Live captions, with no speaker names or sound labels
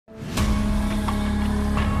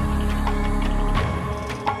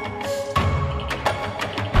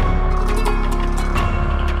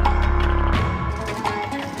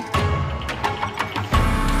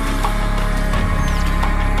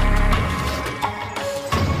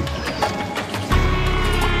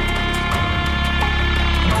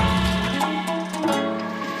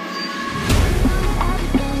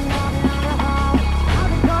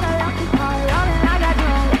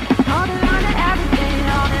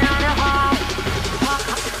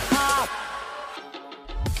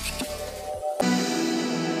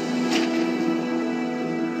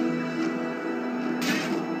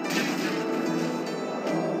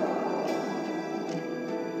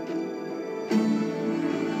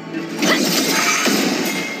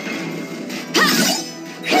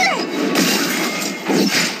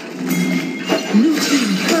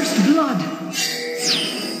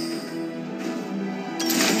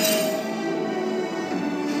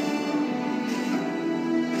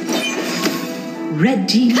Red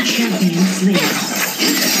team champion slain.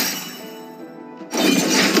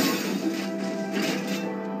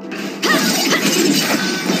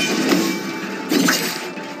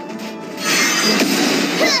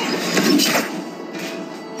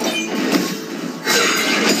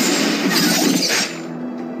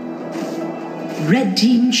 Red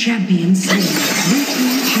team champion slain. Blue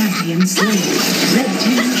team champion slain. Red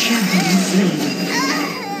team champion slain.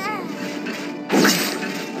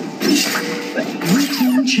 Blue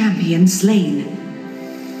team champion slain.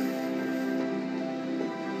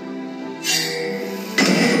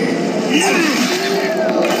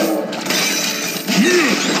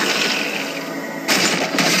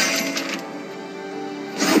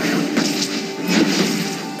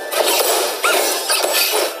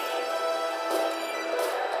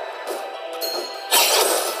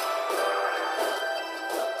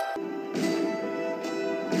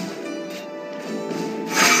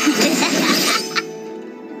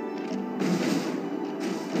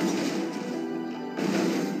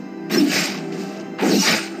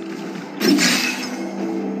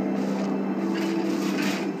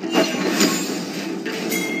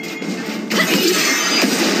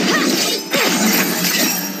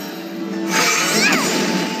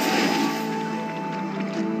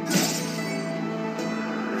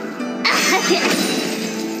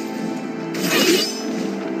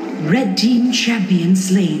 Red team champion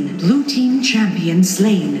slain. Blue team champion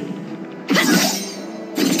slain.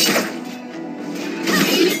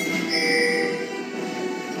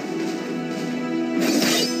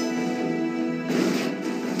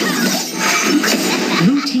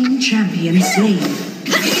 Blue team champion slain.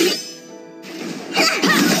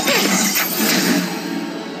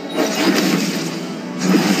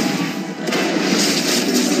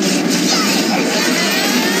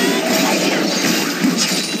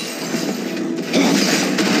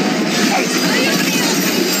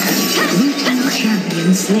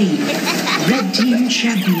 Slain. Red team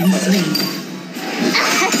champion slain.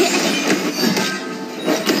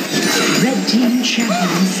 Red team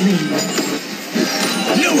champion slain.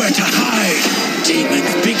 Nowhere to hide!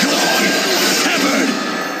 Demons be gone! Severed!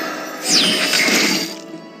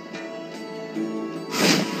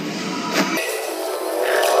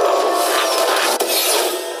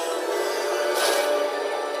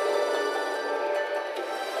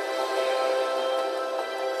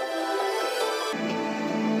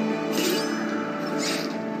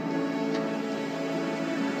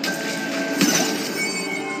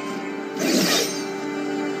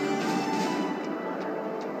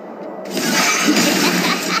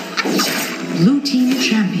 Blue team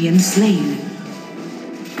champion slain.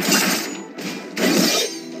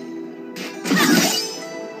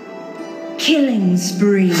 Killing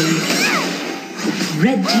spree.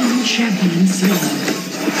 Red team champion slain.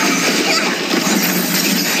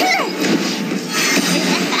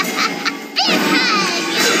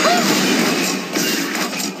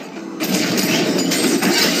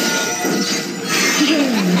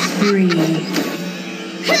 Killing spree.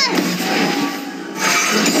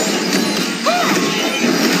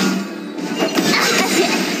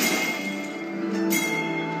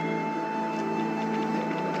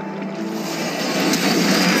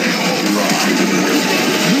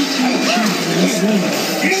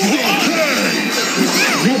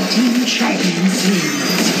 Red team champion slain.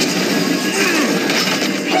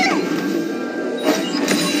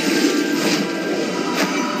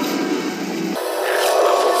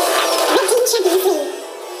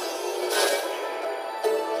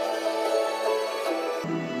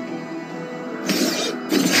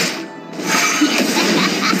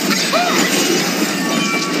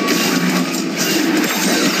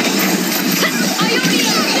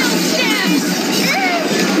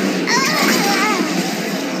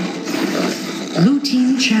 Blue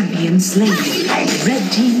team champion slain.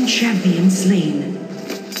 Red team champion slain.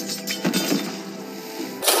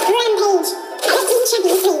 Rampage. Red team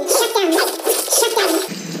champion slain. Shut down. Shut down.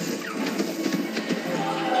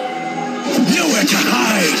 Nowhere to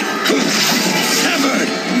hide! Severed!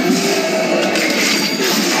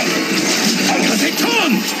 They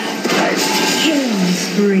taunt! Killing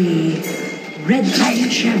spree. Red team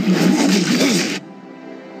champion slain.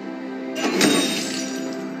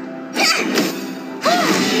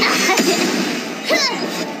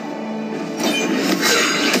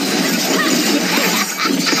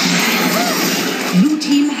 Blue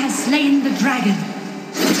team has slain the dragon.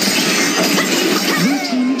 Blue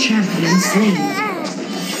team champion slain.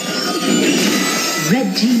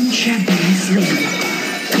 Red team champion slain.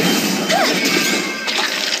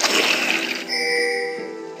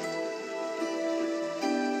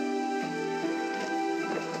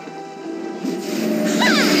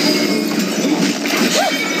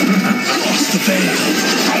 fail.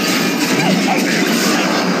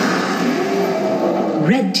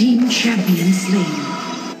 Red team champion slain.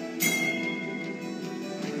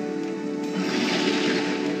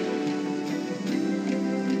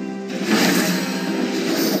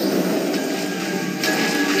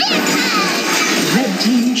 Red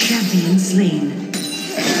team champion slain.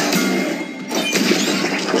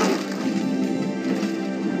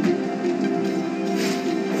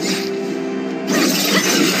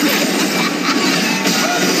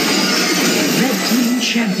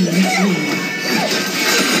 Champion slain.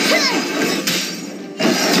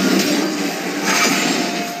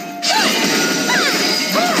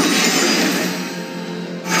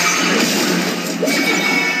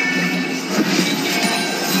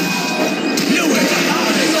 Nowhere to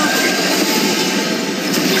hide.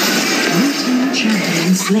 Blue team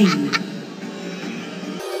champion slain.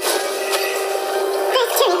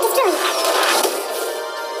 First turret destroyed.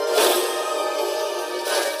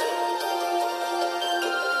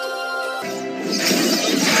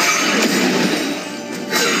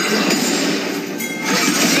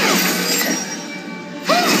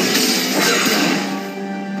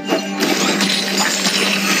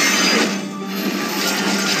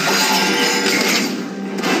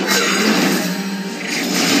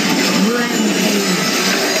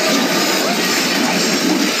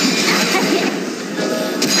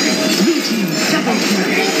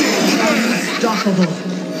 Unstoppable.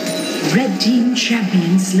 Red team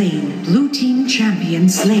champion slain. Blue team champion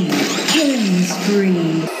slain. Killing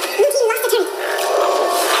spree. Blue team lost a turret. Red team lost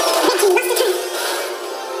a turret.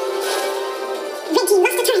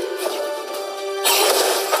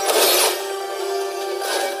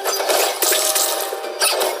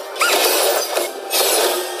 Red team lost a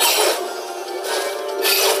turret.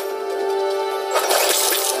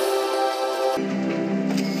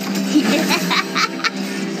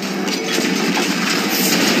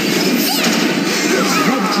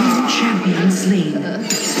 Red team champion slain.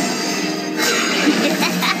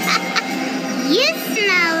 You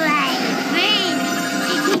smell like brain.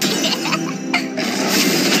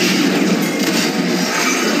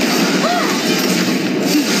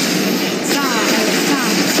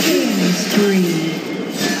 Killing spree.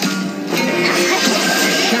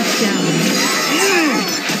 Shut down.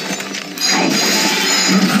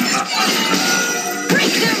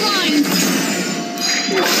 Break their lines.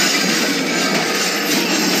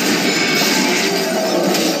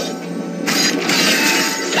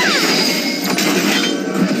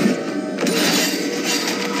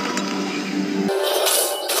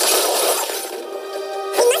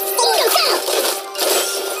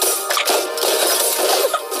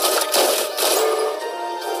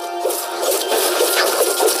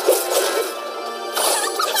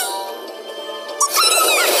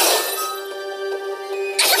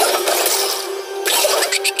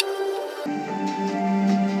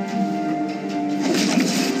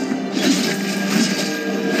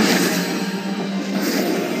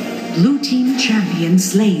 Blue team champion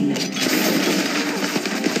slain.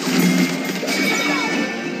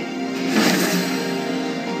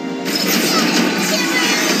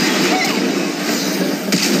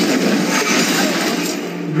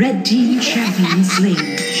 Red team champion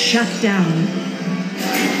slain. Shut down.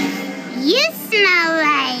 You smell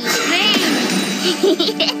like brain.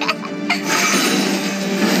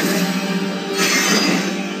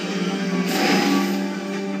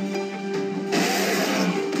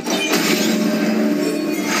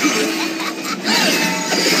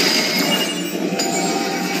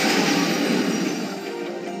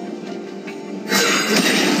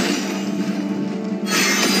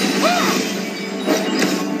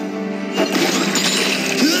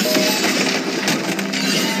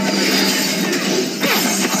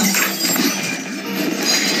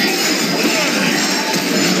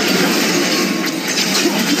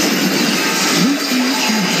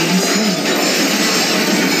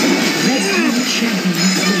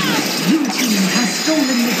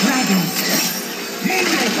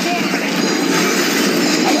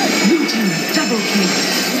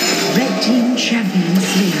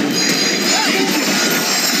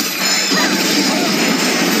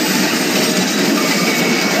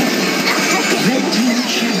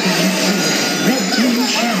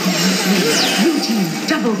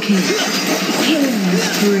 Double kill. Killing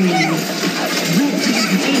spree. Red team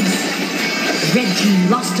ace. Red team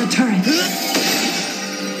lost a turret.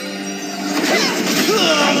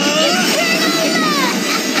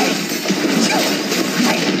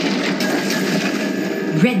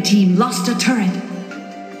 Red team lost a turret.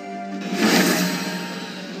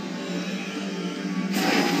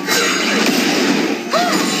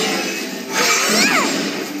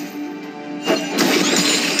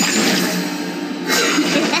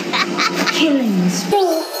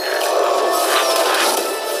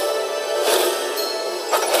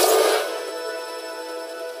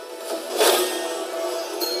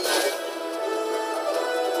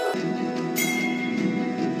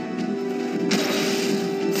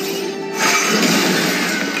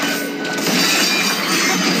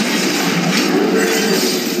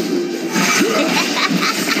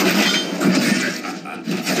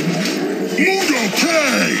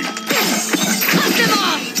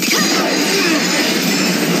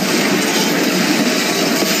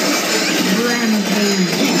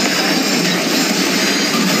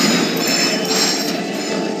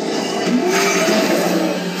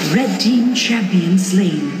 champion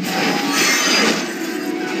slain.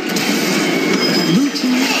 Blue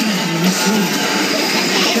team champion slain.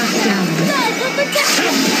 Shut down.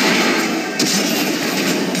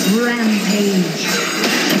 Rampage.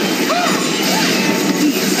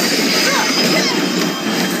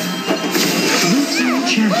 Blue team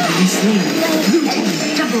champion slain. Blue team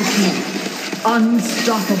double kill.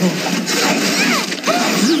 Unstoppable.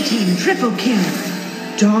 Blue team triple kill.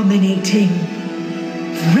 Dominating.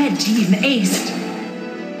 Red team aced.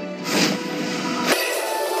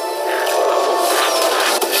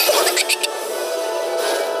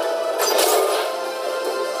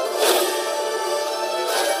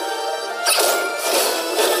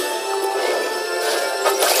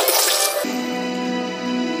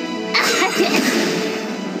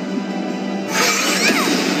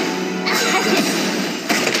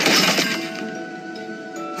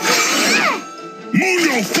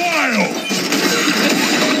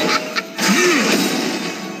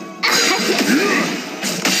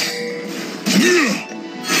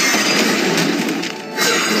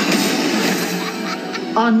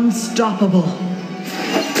 Unstoppable.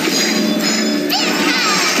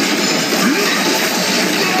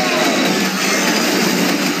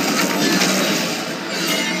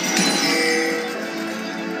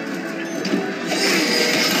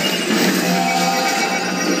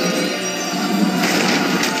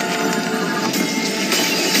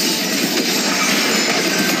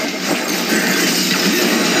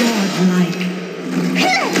 Godlike.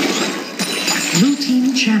 Blue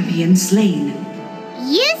team champion slain.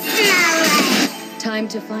 Time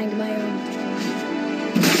to find my own.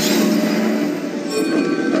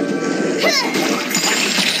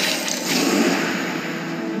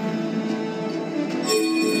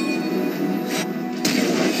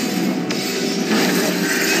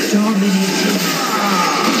 Dominating.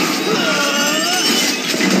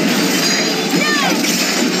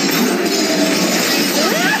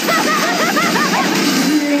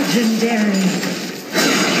 Legendary.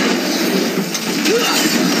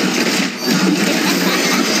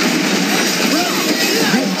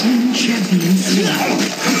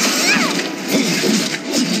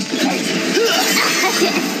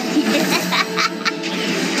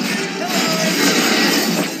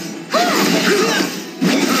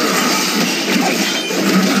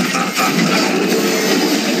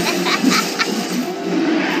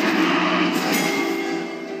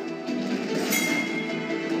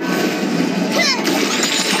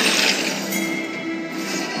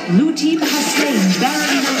 Blue team has slain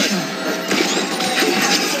Baron Nashor.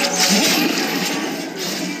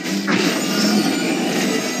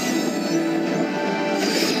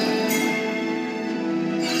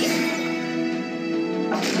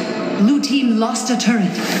 Blue team lost a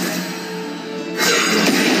turret.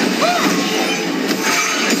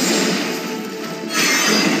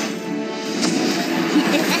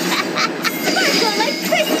 Sparkle like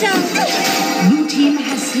crystal! Blue team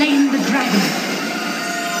has slain the dragon.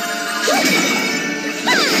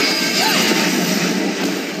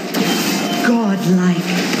 Godlike.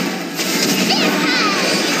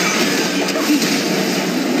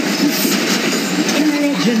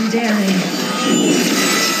 Legendary.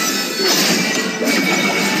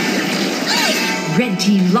 Red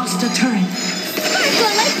team lost a turret.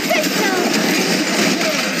 Sparkle like crystal!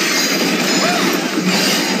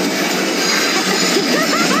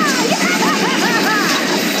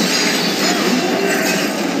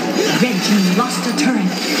 Red team lost a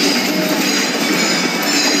turret.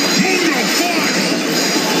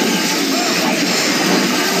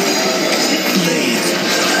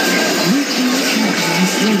 Blue team champion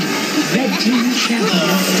slain. Red team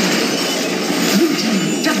champion slain. Blue team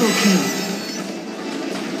double kill.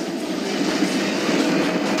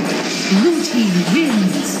 Blue team wins.